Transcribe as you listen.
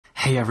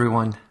Hey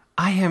everyone,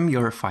 I am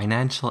your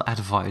financial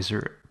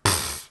advisor.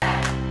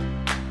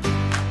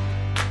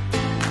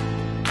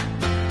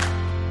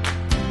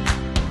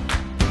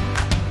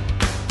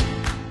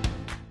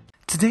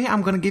 Today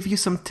I'm gonna give you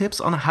some tips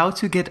on how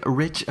to get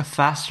rich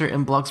faster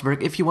in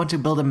Bloxburg if you want to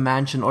build a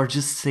mansion or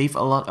just save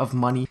a lot of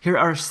money. Here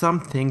are some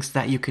things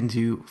that you can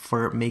do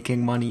for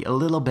making money a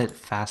little bit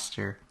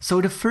faster. So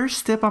the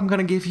first tip I'm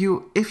gonna give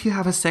you, if you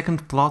have a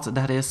second plot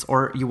that is,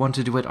 or you want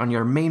to do it on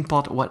your main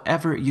plot,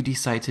 whatever you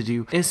decide to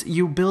do, is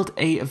you build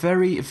a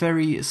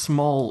very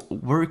small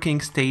working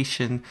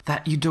station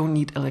that you don't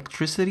need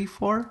electricity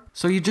for.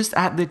 So you just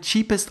add the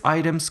cheapest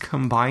items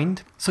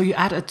combined. So you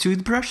add a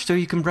toothbrush so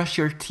you can brush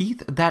your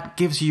teeth. That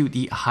gives you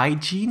the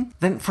hygiene.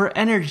 Then for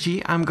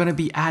energy, I'm gonna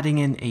be adding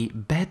in a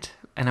bed.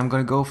 And I'm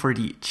gonna go for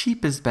the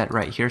cheapest bed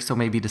right here, so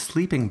maybe the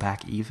sleeping bag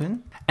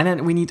even. And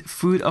then we need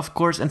food, of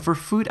course, and for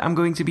food I'm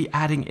going to be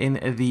adding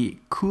in the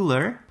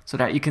cooler so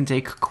that you can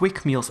take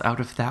quick meals out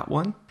of that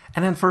one.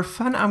 And then for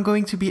fun, I'm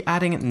going to be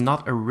adding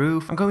not a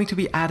roof. I'm going to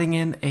be adding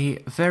in a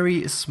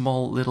very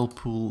small little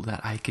pool that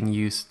I can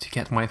use to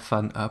get my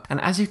fun up. And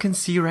as you can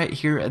see right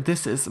here,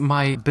 this is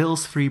my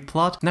bills-free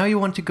plot. Now you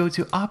want to go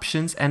to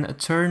options and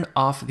turn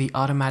off the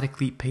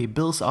automatically pay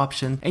bills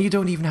option. And you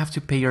don't even have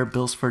to pay your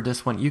bills for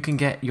this one. You can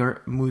get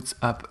your moods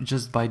up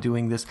just by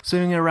doing this.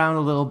 Swimming around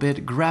a little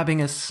bit,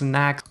 grabbing a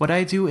snack. What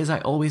I do is I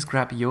always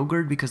grab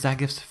yogurt because that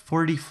gives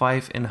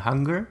 45 in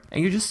hunger.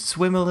 And you just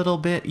swim a little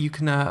bit. You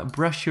can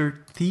brush your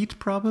teeth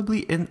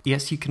probably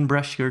yes, you can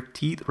brush your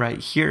teeth right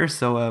here.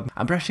 So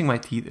I'm brushing my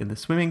teeth in the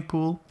swimming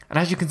pool, and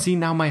as you can see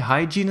now my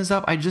hygiene is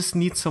up. I just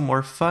need some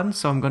more fun,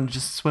 so I'm gonna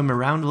just swim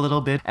around a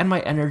little bit, and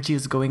my energy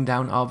is going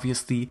down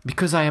obviously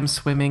because I am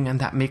swimming, and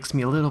that makes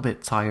me a little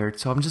bit tired.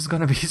 So I'm just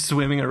gonna be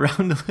swimming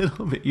around a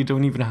little bit. You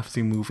don't even have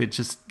to move, it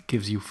just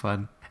gives you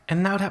fun.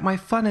 And now that my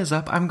fun is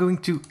up, I'm going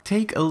to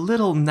take a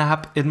little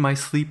nap in my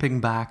sleeping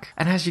bag.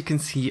 And as you can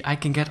see, I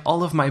can get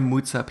all of my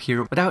moods up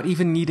here without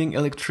even needing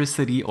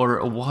electricity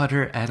or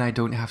water, and I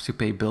don't have to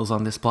pay bills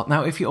on this plot.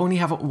 Now, if you only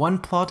have one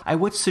plot, I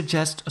would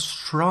suggest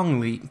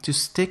strongly to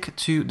stick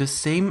to the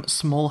same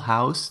small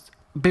house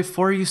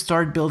before you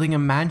start building a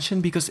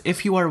mansion, because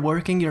if you are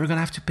working, you're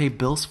gonna have to pay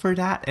bills for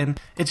that, and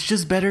it's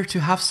just better to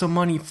have some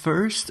money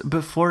first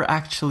before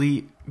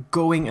actually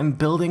going and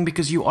building,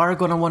 because you are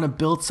gonna want to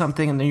build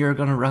something and then you're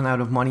gonna run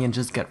out of money and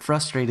just get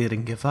frustrated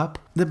and give up.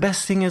 The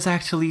best thing is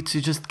actually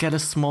to just get a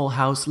small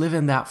house, live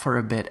in that for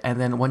a bit, and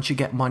then once you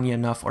get money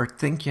enough or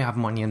think you have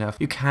money enough,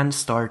 you can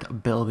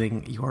start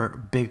building your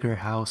bigger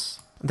house.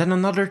 Then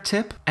another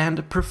tip,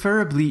 and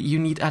preferably you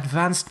need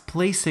advanced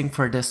placing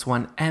for this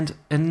one and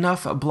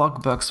enough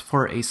block bugs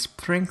for a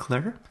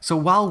sprinkler. So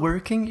while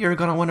working, you're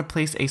gonna want to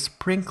place a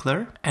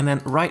sprinkler, and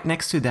then right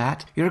next to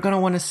that, you're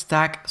gonna want to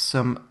stack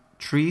some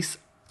trees.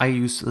 I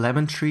use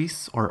lemon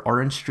trees or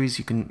orange trees.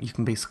 You can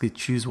basically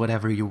choose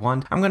whatever you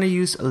want. I'm gonna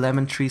use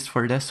lemon trees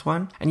for this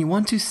one, and you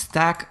want to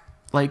stack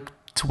like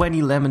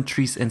 20 lemon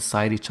trees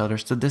inside each other.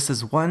 So this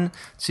is 1,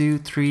 2,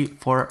 3,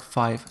 4,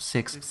 5,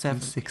 6, 7,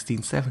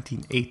 16,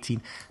 17,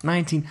 18,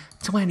 19,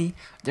 20.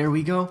 There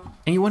we go.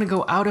 And you want to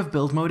go out of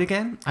build mode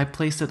again. I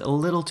placed it a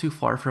little too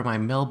far from my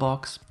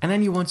mailbox. And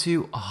then you want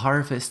to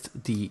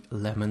harvest the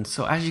lemons.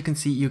 So as you can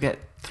see, you get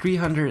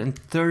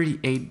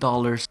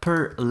 $338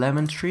 per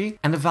lemon tree,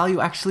 and the value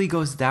actually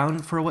goes down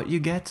for what you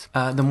get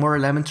the more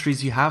lemon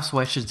trees you have, so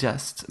I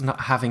suggest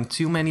not having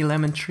too many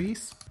lemon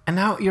trees. And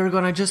now you're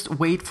gonna just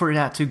wait for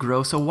that to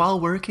grow. So while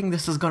working,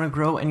 this is gonna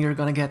grow and you're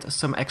gonna get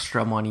some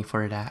extra money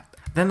for that.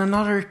 Then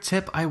another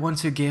tip I want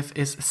to give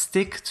is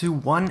stick to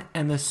one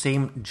and the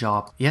same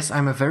job. Yes,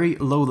 I'm a very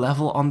low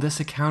level on this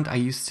account. I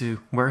used to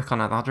work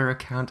on another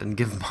account and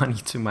give money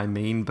to my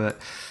main, but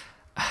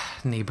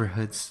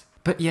neighborhoods.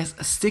 But yes,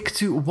 stick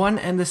to one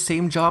and the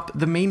same job.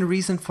 The main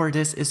reason for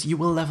this is you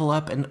will level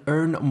up and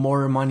earn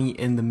more money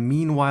in the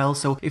meanwhile.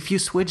 So if you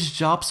switch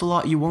jobs a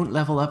lot, you won't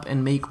level up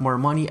and make more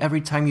money. Every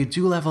time you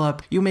do level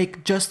up, you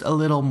make just a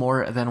little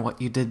more than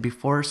what you did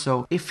before.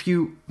 So if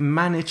you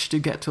manage to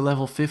get to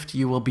level 50,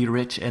 you will be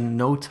rich in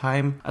no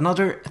time.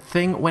 Another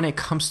thing when it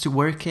comes to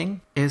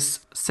working is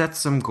set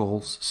some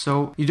goals.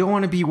 So you don't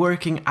want to be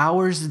working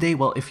hours a day.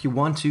 Well, if you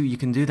want to, you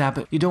can do that,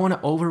 but you don't want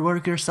to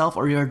overwork yourself,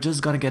 or you're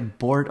just gonna get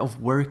bored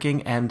of working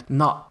and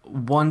not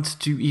want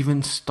to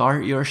even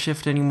start your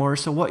shift anymore.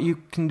 So what you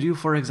can do,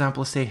 for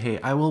example, say, hey,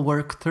 I will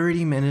work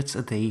 30 minutes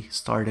a day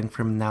starting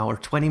from now, or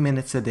 20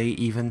 minutes a day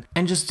even,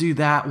 and just do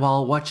that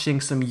while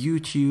watching some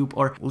YouTube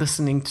or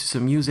listening to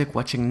some music,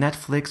 watching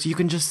Netflix. You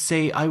can just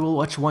say, I will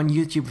watch one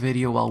YouTube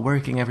video while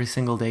working every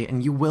single day,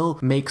 and you will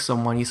make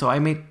some money. So I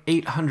made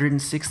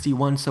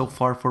 861 so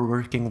far for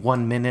working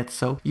 1 minute.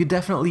 So you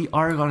definitely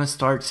are gonna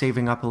start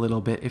saving up a little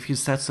bit if you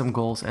set some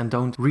goals and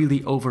don't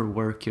really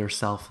overwork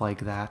yourself like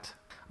that.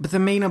 But the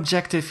main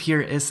objective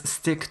here is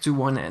stick to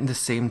one and the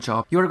same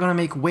job. You're gonna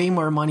make way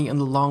more money in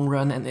the long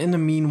run, and in the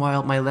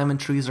meanwhile my lemon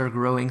trees are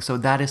growing, so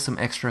that is some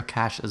extra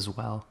cash as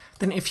well.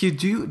 Then if you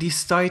do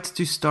decide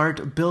to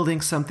start building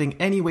something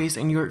anyways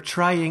and you're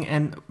trying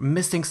and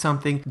missing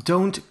something,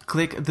 don't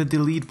click the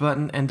delete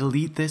button and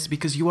delete this,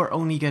 because you are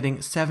only getting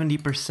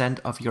 70%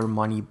 of your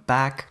money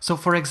back. So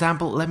for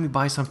example, let me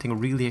buy something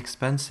really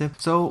expensive.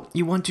 So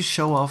you want to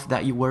show off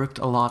that you worked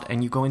a lot,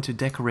 and you go into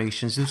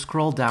decorations, you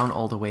scroll down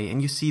all the way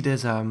and you see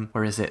this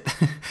where is it?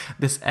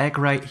 This egg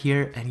right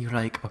here, and you're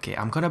like, okay,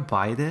 I'm gonna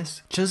buy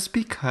this just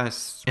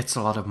because it's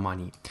a lot of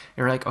money.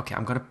 You're like, okay,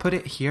 I'm gonna put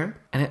it here,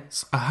 and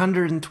it's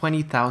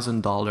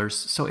 $120,000.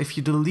 So if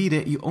you delete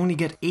it, you only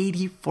get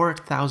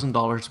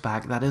 $84,000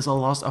 back. That is a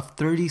loss of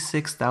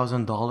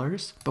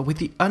 $36,000. But with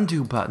the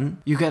undo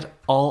button, you get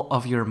all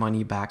of your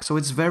money back. So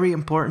it's very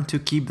important to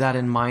keep that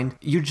in mind.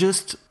 You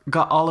just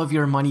got all of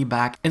your money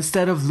back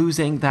instead of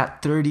losing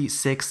that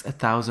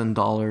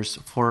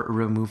 $36,000 for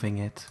removing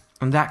it.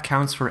 And that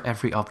counts for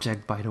every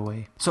object, by the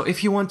way. So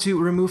if you want to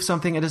remove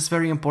something, it is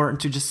very important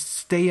to just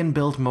stay in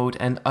build mode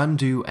and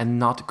undo, and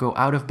not go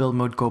out of build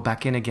mode, go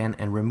back in again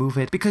and remove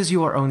it, because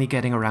you are only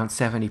getting around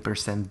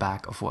 70%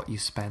 back of what you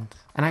spent.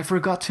 And I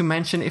forgot to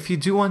mention, if you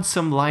do want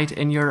some light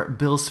in your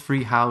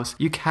bills-free house,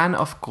 you can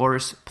of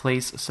course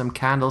place some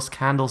candles.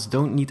 Candles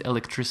don't need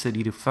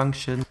electricity to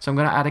function. So I'm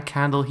gonna add a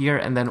candle here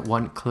and then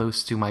one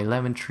close to my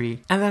lemon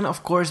tree. And then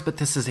of course, but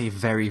this is a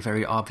very,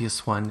 very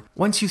obvious one,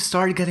 once you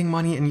start getting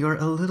money and you're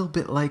a little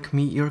bit like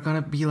me, you're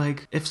gonna be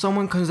like, if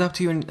someone comes up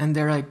to you and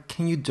they're like,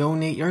 can you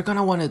donate? You're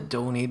gonna want to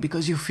donate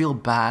because you feel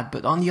bad.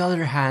 But on the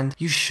other hand,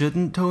 you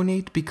shouldn't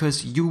donate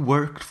because you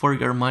worked for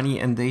your money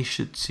and they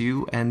should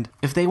too. And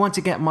if they want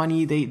to get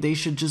money, they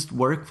should just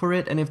work for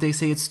it. And if they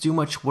say it's too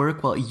much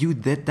work, well, you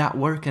did that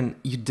work and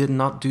you did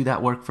not do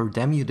that work for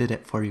them. You did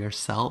it for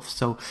yourself.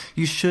 So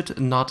you should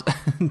not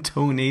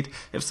donate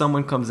if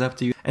someone comes up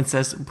to you and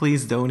says,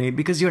 please donate,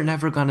 because you're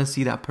never gonna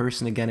see that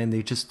person again and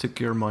they just took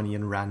your money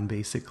and ran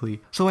basically.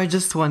 So I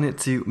just wanted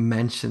to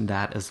mention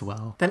that as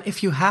well. Then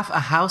if you have a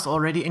house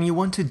already and you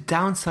want to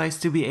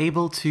downsize to be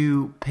able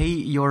to pay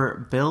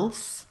your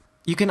bills,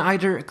 you can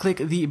either click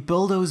the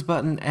bulldoze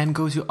button and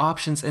go to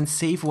options and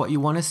save what you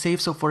want to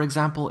save. So for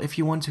example, if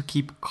you want to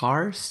keep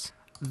cars,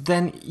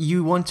 then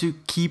you want to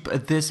keep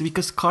this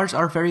because cars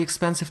are very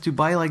expensive to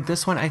buy. Like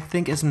this one I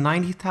think is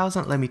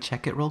 90,000. Let me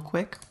check it real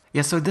quick.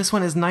 Yeah, so this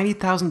one is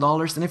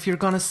 $90,000, and if you're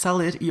gonna sell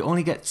it, you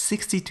only get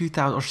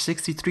 $62,000 or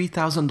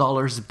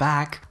 $63,000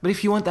 back. But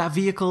if you want that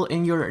vehicle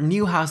in your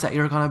new house that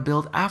you're gonna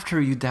build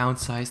after you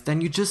downsize, then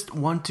you just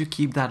want to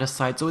keep that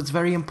aside. So it's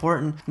very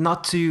important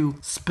not to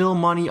spill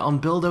money on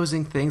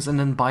bulldozing things and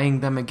then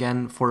buying them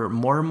again for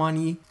more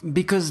money,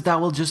 because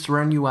that will just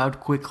run you out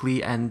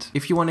quickly. And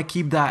if you want to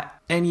keep that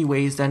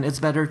anyways, then it's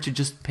better to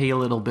just pay a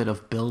little bit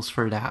of bills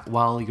for that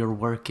while you're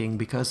working,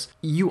 because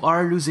you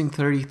are losing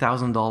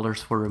 $30,000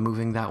 for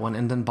removing that one,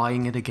 and then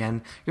buying it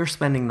again, you're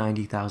spending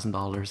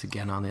 $90,000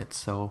 again on it.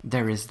 So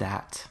there is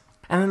that.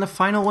 And then the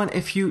final one,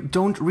 if you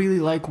don't really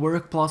like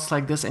work plots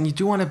like this and you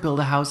do want to build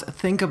a house,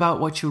 think about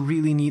what you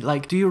really need.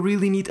 Like, do you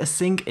really need a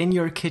sink in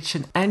your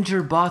kitchen and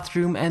your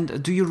bathroom?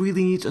 And do you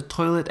really need a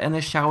toilet and a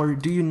shower?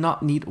 Do you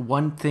not need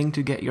one thing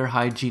to get your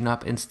hygiene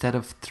up instead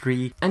of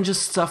 3? And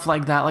just stuff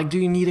like that. Like, do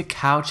you need a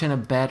couch and a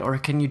bed, or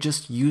can you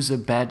just use a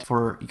bed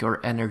for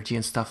your energy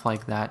and stuff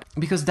like that?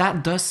 Because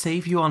that does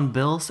save you on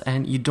bills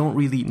and you don't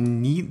really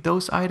need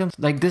those items.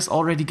 Like, this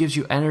already gives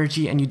you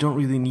energy and you don't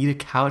really need a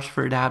couch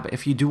for that. But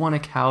if you do want a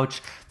couch,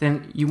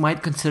 then you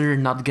might consider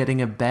not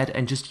getting a bed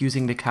and just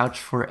using the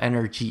couch for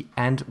energy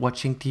and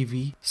watching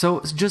TV. So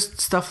it's just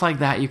stuff like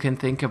that you can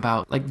think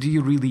about. Like, do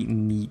you really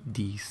need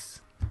these?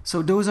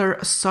 So those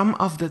are some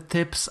of the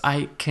tips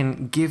I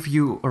can give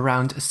you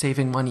around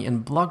saving money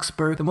in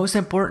Bloxburg. The most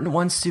important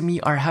ones to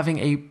me are having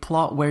a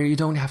plot where you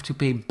don't have to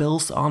pay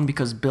bills on,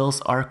 because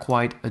bills are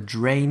quite a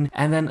drain.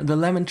 And then the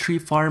lemon tree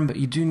farm, but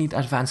you do need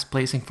advanced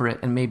placing for it,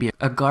 and maybe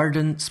a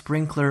garden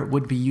sprinkler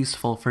would be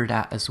useful for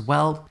that as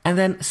well. And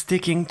then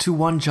sticking to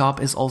one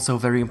job is also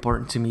very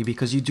important to me,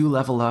 because you do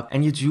level up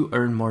and you do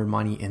earn more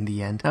money in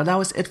the end. Now that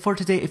was it for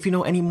today. If you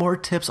know any more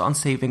tips on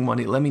saving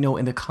money, let me know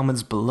in the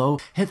comments below.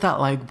 Hit that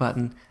like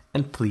button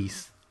and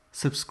please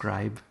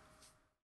subscribe.